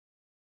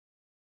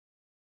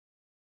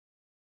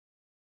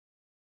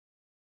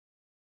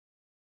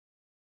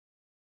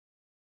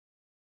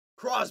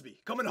Crosby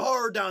coming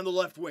hard down the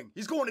left wing.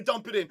 He's going to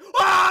dump it in.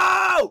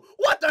 Oh!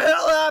 What the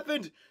hell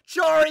happened?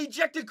 Char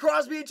ejected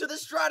Crosby into the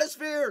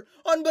stratosphere.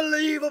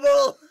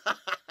 Unbelievable.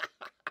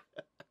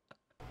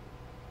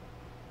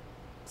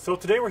 So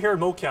today we're here at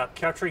MoCap,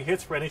 capturing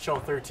hits for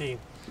NHL 13.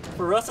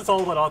 For us, it's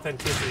all about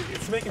authenticity.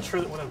 It's making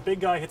sure that when a big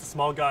guy hits a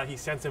small guy, he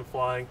sends him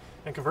flying,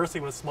 and conversely,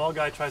 when a small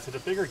guy tries to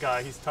hit a bigger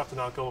guy, he's tough to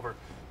knock over.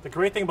 The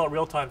great thing about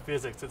real-time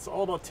physics, it's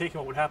all about taking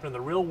what would happen in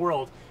the real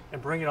world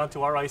and bringing it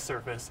onto our ice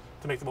surface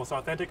to make the most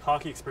authentic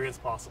hockey experience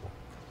possible.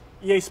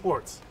 EA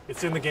Sports,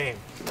 it's in the game.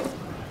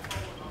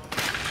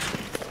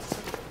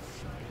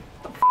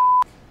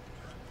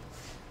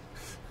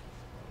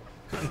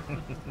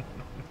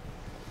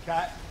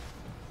 Cut.